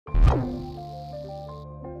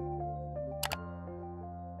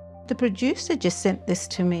The producer just sent this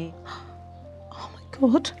to me. Oh my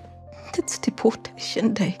God, it's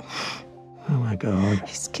deportation day. Oh my God.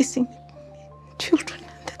 He's kissing children.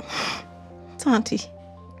 It's Auntie.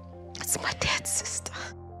 It's my dad's sister.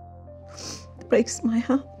 It breaks my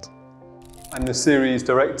heart. I'm the series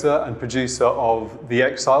director and producer of The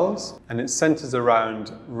Exiles, and it centres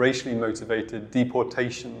around racially motivated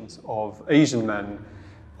deportations of Asian men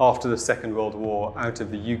after the Second World War out of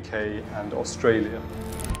the UK and Australia.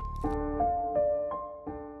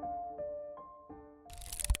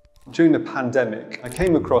 During the pandemic, I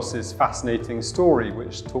came across this fascinating story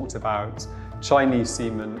which talked about Chinese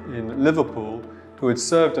seamen in Liverpool who had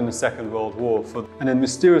served in the Second World War and then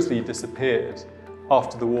mysteriously disappeared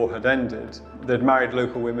after the war had ended. They'd married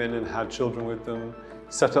local women and had children with them,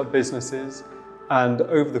 set up businesses, and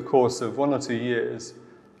over the course of 1 or 2 years,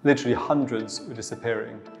 literally hundreds were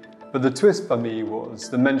disappearing. But the twist for me was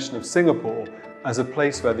the mention of Singapore as a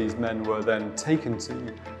place where these men were then taken to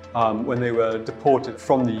when they were deported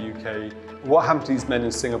from the UK. What happened to these men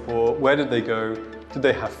in Singapore? Where did they go? Did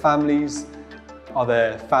they have families? Are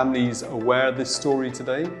their families aware of this story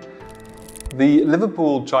today? The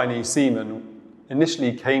Liverpool Chinese seamen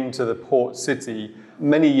initially came to the port city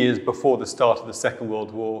many years before the start of the Second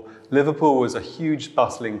World War. Liverpool was a huge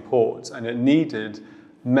bustling port and it needed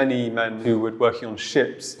many men who were working on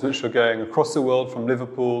ships which were going across the world from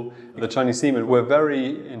Liverpool. The Chinese seamen were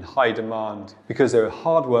very in high demand because they were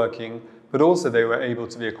hardworking, but also they were able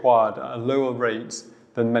to be acquired at a lower rate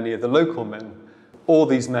than many of the local men. All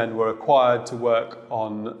these men were acquired to work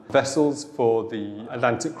on vessels for the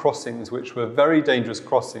Atlantic crossings, which were very dangerous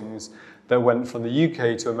crossings that went from the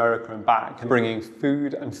UK to America and back, bringing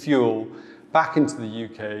food and fuel back into the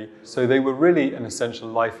UK. So they were really an essential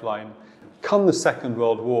lifeline. Come the Second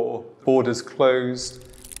World War, borders closed,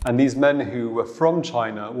 and these men who were from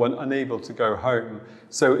China were unable to go home.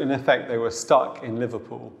 So in effect, they were stuck in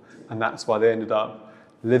Liverpool, and that's why they ended up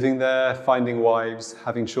living there, finding wives,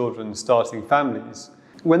 having children, starting families.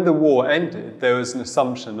 When the war ended, there was an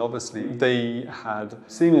assumption, obviously, they had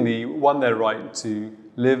seemingly won their right to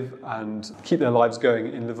live and keep their lives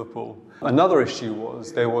going in Liverpool. Another issue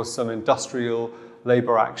was there was some industrial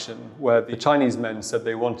labour action where the Chinese men said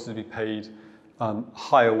they wanted to be paid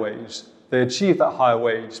higher wage. They achieved that higher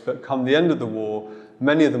wage, but come the end of the war,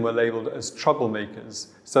 many of them were labelled as troublemakers.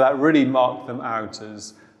 So that really marked them out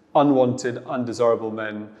as unwanted, undesirable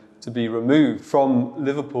men to be removed from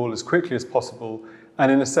Liverpool as quickly as possible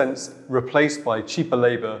and in a sense replaced by cheaper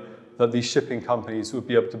labour that these shipping companies would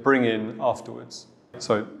be able to bring in afterwards.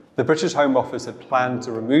 So the British Home Office had planned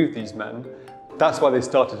to remove these men. That's why they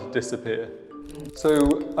started to disappear.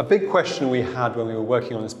 So a big question we had when we were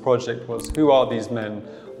working on this project was, who are these men?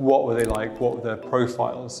 What were they like? What were their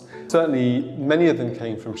profiles? Certainly, many of them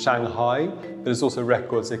came from Shanghai, but there's also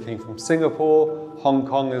records they came from Singapore, Hong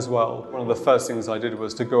Kong as well. One of the first things I did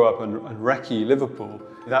was to go up and recce Liverpool.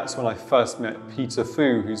 That's when I first met Peter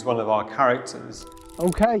Fu, who's one of our characters.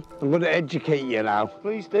 Okay, I'm going to educate you now.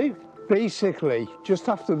 Please do. Basically, just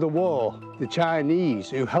after the war, the Chinese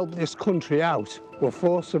who helped this country out were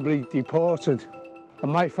forcibly deported,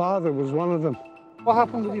 and my father was one of them. What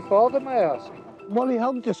happened with your father, may I ask? Well, he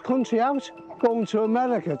helped this country out, going to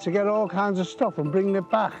America to get all kinds of stuff and bringing it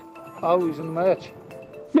back. Oh, he was in the merch?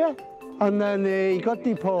 Yeah, and then he got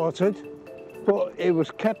deported, but it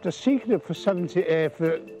was kept a secret for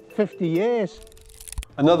 50 years.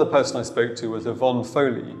 Another person I spoke to was Yvonne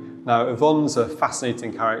Foley. Now, Yvonne's a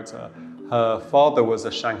fascinating character. Her father was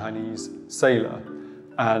a Shanghainese sailor,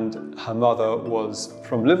 and her mother was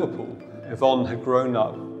from Liverpool. Yvonne had grown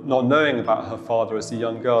up not knowing about her father as a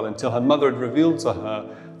young girl until her mother had revealed to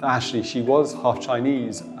her that actually she was half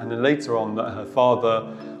Chinese, and then later on that her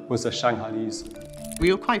father was a Shanghainese.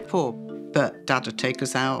 We were quite poor, but Dad would take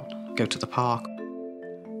us out, go to the park.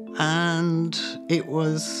 And it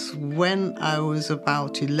was when I was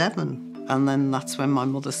about 11, and then that's when my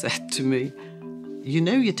mother said to me, you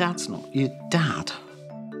know your dad's not your dad.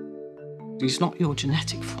 He's not your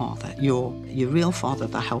genetic father. Your real father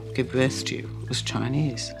that helped give birth to you was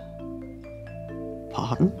Chinese.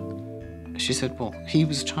 Pardon? She said, well, he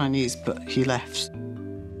was Chinese, but he left.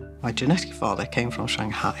 My genetic father came from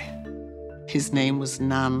Shanghai. His name was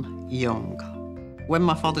Nan Young. When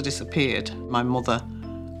my father disappeared, my mother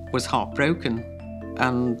was heartbroken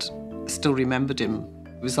and still remembered him.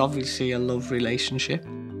 It was obviously a love relationship.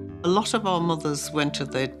 A lot of our mothers went to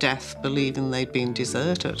their death believing they'd been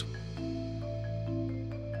deserted.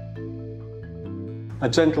 A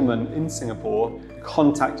gentleman in Singapore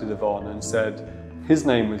contacted Yvonne and said his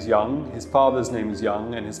name was Young, his father's name was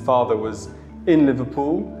Young, and his father was in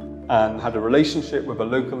Liverpool and had a relationship with a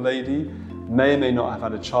local lady. may or may not have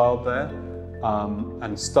had a child there,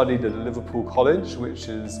 and studied at a Liverpool college, which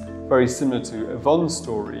is very similar to Yvonne's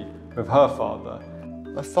story with her father.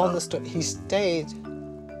 My father, he stayed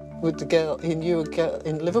with the girl, he knew a girl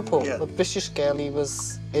in Liverpool, Yeah. a British girl he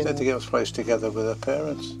was in. Had to get placed together with her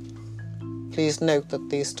parents. Please note that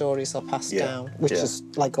these stories are passed Yeah, down, which yeah. is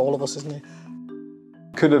like all of us, isn't it?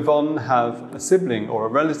 Could Yvonne have a sibling or a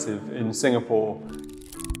relative in Singapore?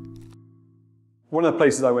 One of the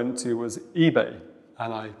places I went to was eBay,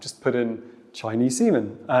 and I just put in Chinese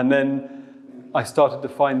seamen. And then I started to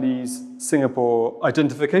find these Singapore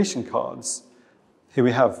identification cards. Here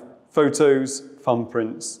we have photos,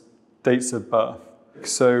 thumbprints, dates of birth.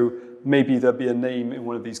 So maybe there'll be a name in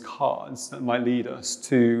one of these cards that might lead us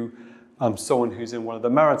to someone who's in one of the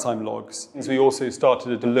maritime logs. As we also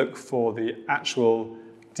started to look for the actual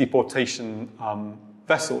deportation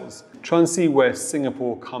vessels, try and see where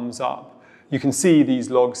Singapore comes up. You can see these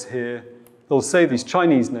logs here. They'll say these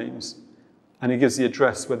Chinese names, and it gives the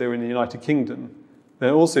address where they were in the United Kingdom. Then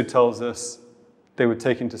it also tells us they were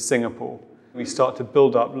taken to Singapore. We start to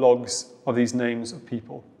build up logs of these names of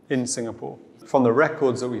people in Singapore. From the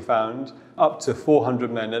records that we found, up to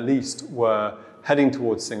 400 men at least were heading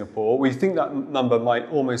towards Singapore. We think that number might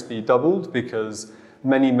almost be doubled because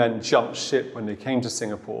many men jumped ship when they came to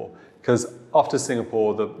Singapore, because after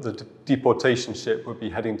Singapore, the deportation ship would be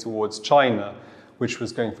heading towards China, which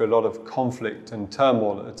was going through a lot of conflict and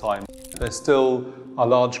turmoil at the time. There's still a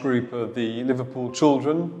large group of the Liverpool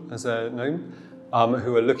children, as they're known,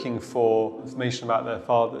 who are looking for information about their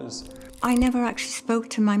fathers. I never actually spoke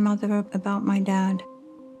to my mother about my dad.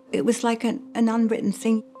 It was like an unwritten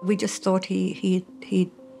thing. We just thought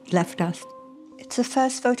he left us. It's the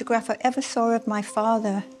first photograph I ever saw of my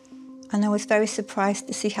father, and I was very surprised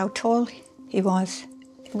to see how tall he was.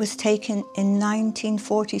 It was taken in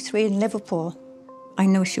 1943 in Liverpool. I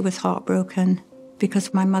know she was heartbroken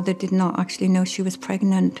because my mother did not actually know she was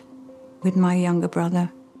pregnant with my younger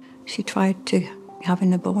brother. She tried to have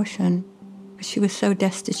an abortion. She was so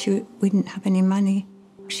destitute, we didn't have any money.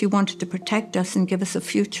 She wanted to protect us and give us a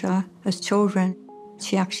future as children.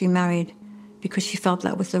 She actually married because she felt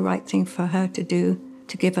that was the right thing for her to do,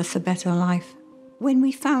 to give us a better life. When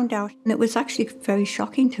we found out, and it was actually very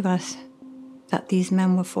shocking to us, that these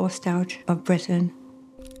men were forced out of Britain.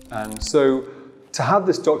 And so to have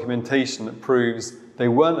this documentation that proves they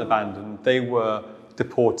weren't abandoned, they were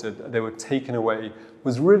deported, they were taken away,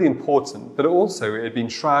 was really important, but also it had been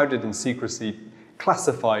shrouded in secrecy,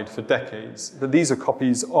 classified for decades. These are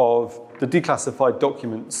copies of the declassified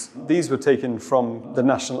documents. These were taken from the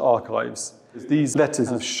National Archives. These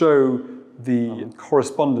letters show the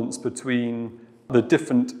correspondence between the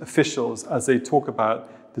different officials as they talk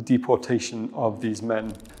about the deportation of these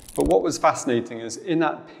men. But what was fascinating is in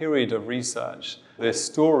that period of research, this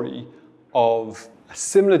story of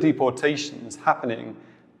similar deportations happening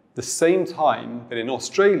the same time, but in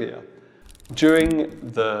Australia.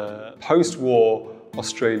 During the post-war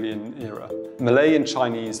Australian era, Malay and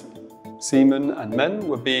Chinese seamen and men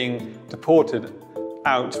were being deported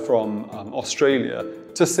out from Australia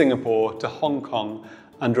to Singapore, to Hong Kong,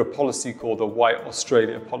 under a policy called the White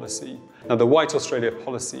Australia Policy. Now, the White Australia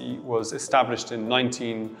Policy was established in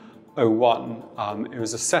 1901. It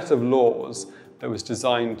was a set of laws that was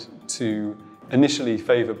designed to initially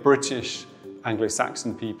favour British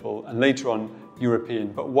Anglo-Saxon people and later on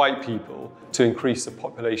European, but white people, to increase the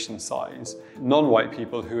population size. Non-white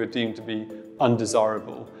people who were deemed to be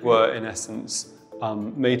undesirable were in essence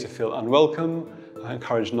made to feel unwelcome,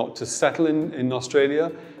 encouraged not to settle in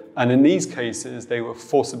Australia, and in these cases they were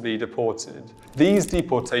forcibly deported. These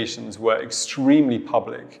deportations were extremely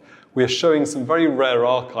public. We're showing some very rare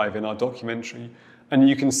archive in our documentary, and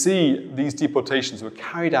you can see these deportations were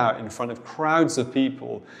carried out in front of crowds of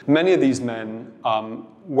people. Many of these men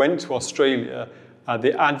went to Australia at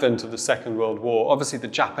the advent of the Second World War. Obviously, the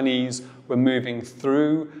Japanese were moving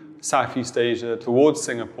through Southeast Asia towards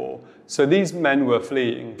Singapore. So these men were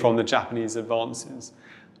fleeing from the Japanese advances.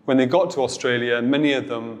 When they got to Australia, many of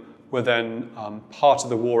them were then part of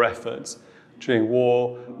the war effort. During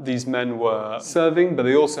war, these men were serving, but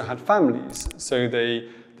they also had families. So they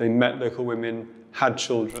met local women, had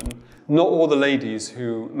children. Not all the ladies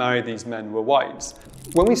who married these men were whites.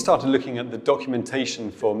 When we started looking at the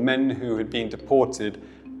documentation for men who had been deported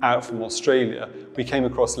out from Australia, we came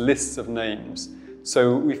across lists of names.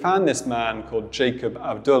 So we found this man called Jacob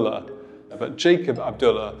Abdullah, but Jacob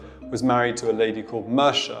Abdullah was married to a lady called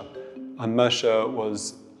Mersha, and Mersha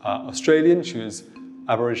was Australian, she was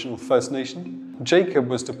Aboriginal First Nation. Jacob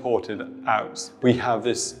was deported out. We have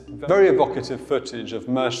this very evocative footage of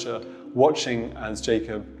Mersha watching as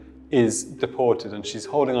Jacob is deported, and she's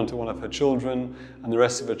holding onto one of her children, and the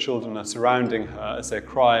rest of her children are surrounding her as they're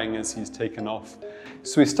crying as he's taken off.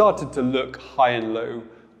 So we started to look high and low.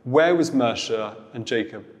 Where was Mersha and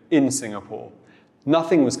Jacob in Singapore?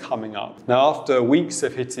 Nothing was coming up. Now, after weeks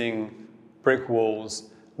of hitting brick walls,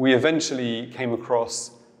 we eventually came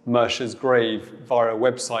across Mersha's grave via a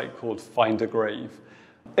website called Find a Grave.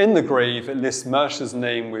 In the grave, it lists Mersha's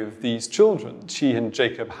name with these children she and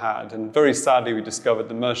Jacob had, and very sadly we discovered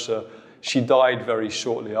that Mersha, she died very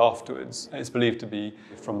shortly afterwards. It's believed to be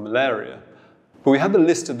from malaria. But we had the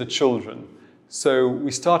list of the children, so we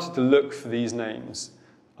started to look for these names.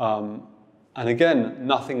 And again,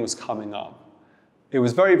 nothing was coming up. It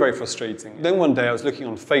was very, very frustrating. Then one day I was looking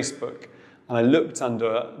on Facebook, and I looked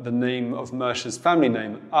under the name of Mersha's family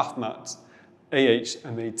name, Ahmat,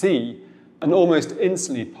 A-H-M-A-T, and almost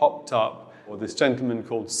instantly popped up this gentleman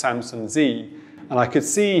called Samson Z. And I could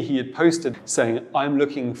see he had posted saying, I'm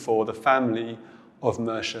looking for the family of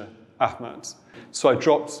Mersha Ahmat. So I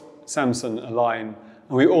dropped Samson a line,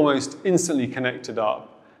 and we almost instantly connected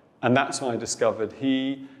up. And that's when I discovered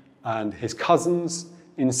he and his cousins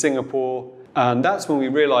in Singapore. And that's when we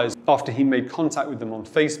realized, after he made contact with them on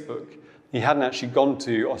Facebook, he hadn't actually gone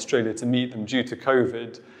to Australia to meet them due to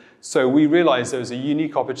COVID. So we realized there was a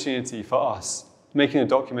unique opportunity for us, making a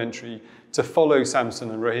documentary, to follow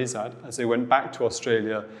Samson and Rahizad as they went back to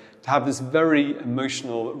Australia, to have this very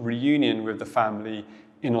emotional reunion with the family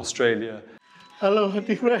in Australia. Hello,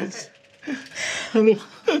 happy friends. Hello.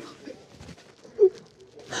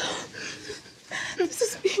 This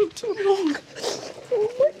has been too long. Oh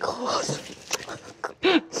my God.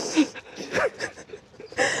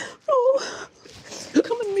 Oh,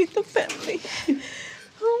 come and meet the family.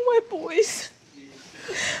 Oh, my boys.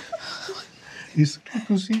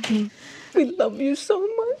 We love you so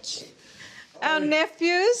much. Our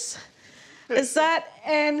nephews, Azad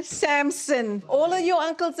and Samson. All of your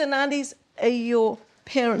uncles and aunties are your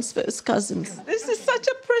parents' first cousins. This is such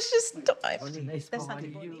a precious time.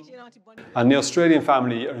 And the Australian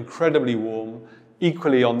family are incredibly warm.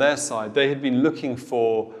 Equally on their side, they had been looking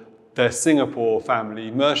for their Singapore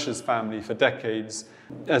family, Mersha's family, for decades.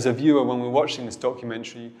 As a viewer, when we're watching this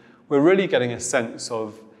documentary, we're really getting a sense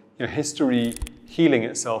of history healing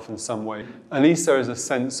itself in some way. At least there is a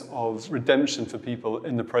sense of redemption for people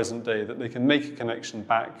in the present day, that they can make a connection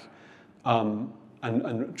back and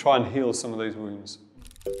try and heal some of those wounds.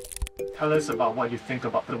 Tell us about what you think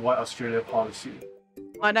about the White Australia policy.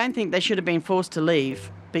 I don't think they should have been forced to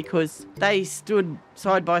leave, because they stood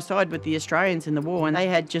side by side with the Australians in the war, and they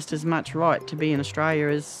had just as much right to be in Australia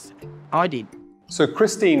as I did. So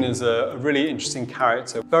Christine is a really interesting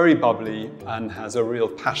character, very bubbly, and has a real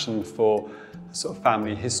passion for sort of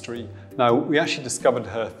family history. Now, we actually discovered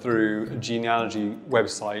her through a genealogy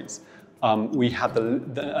website. We had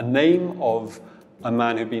a name of a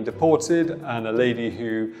man who'd been deported and a lady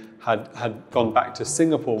who had gone back to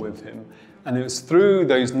Singapore with him. And it was through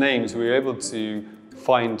those names we were able to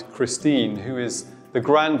find Christine, who is the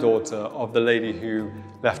granddaughter of the lady who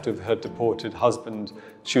left with her deported husband.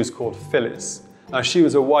 She was called Phyllis. Now, she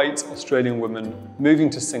was a white Australian woman moving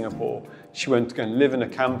to Singapore. She went to go and live in a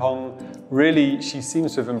kampong. Really, she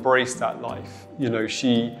seems to have embraced that life.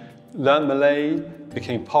 She learned Malay,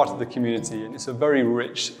 became part of the community, and it's a very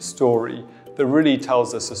rich story that really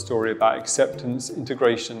tells us a story about acceptance,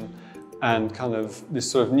 integration, and kind of this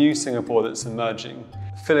sort of new Singapore that's emerging.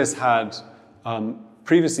 Phyllis had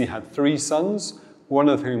previously had 3 sons, one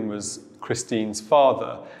of whom was Christine's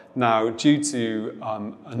father. Now, due to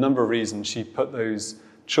a number of reasons, she put those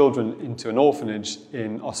children into an orphanage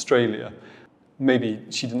in Australia. Maybe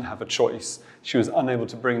she didn't have a choice. She was unable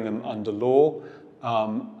to bring them under law.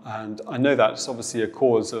 And I know that's obviously a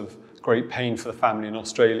cause of great pain for the family in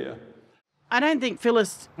Australia. I don't think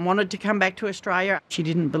Phyllis wanted to come back to Australia. She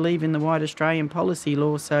didn't believe in the white Australian policy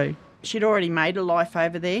law, so she'd already made a life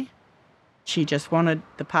over there. She just wanted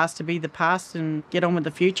the past to be the past and get on with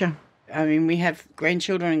the future. I mean, we have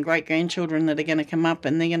grandchildren and great-grandchildren that are going to come up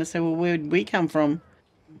and they're going to say, well, where did we come from?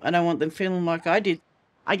 I don't want them feeling like I did.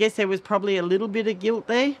 I guess there was probably a little bit of guilt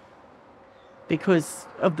there because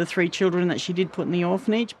of the 3 children that she did put in the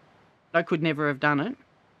orphanage. I could never have done it.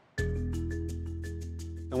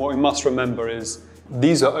 And what we must remember is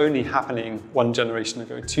these are only happening 1 generation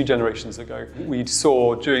ago, 2 generations ago. We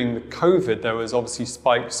saw during the COVID, there was obviously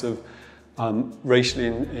spikes of racially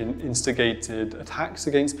instigated attacks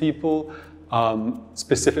against people,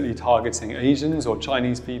 specifically targeting Asians or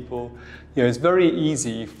Chinese people. It's very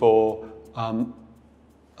easy for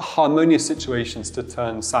harmonious situations to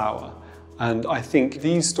turn sour. And I think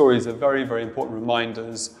these stories are very, very important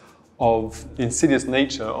reminders of the insidious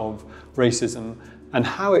nature of racism and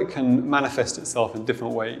how it can manifest itself in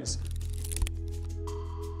different ways.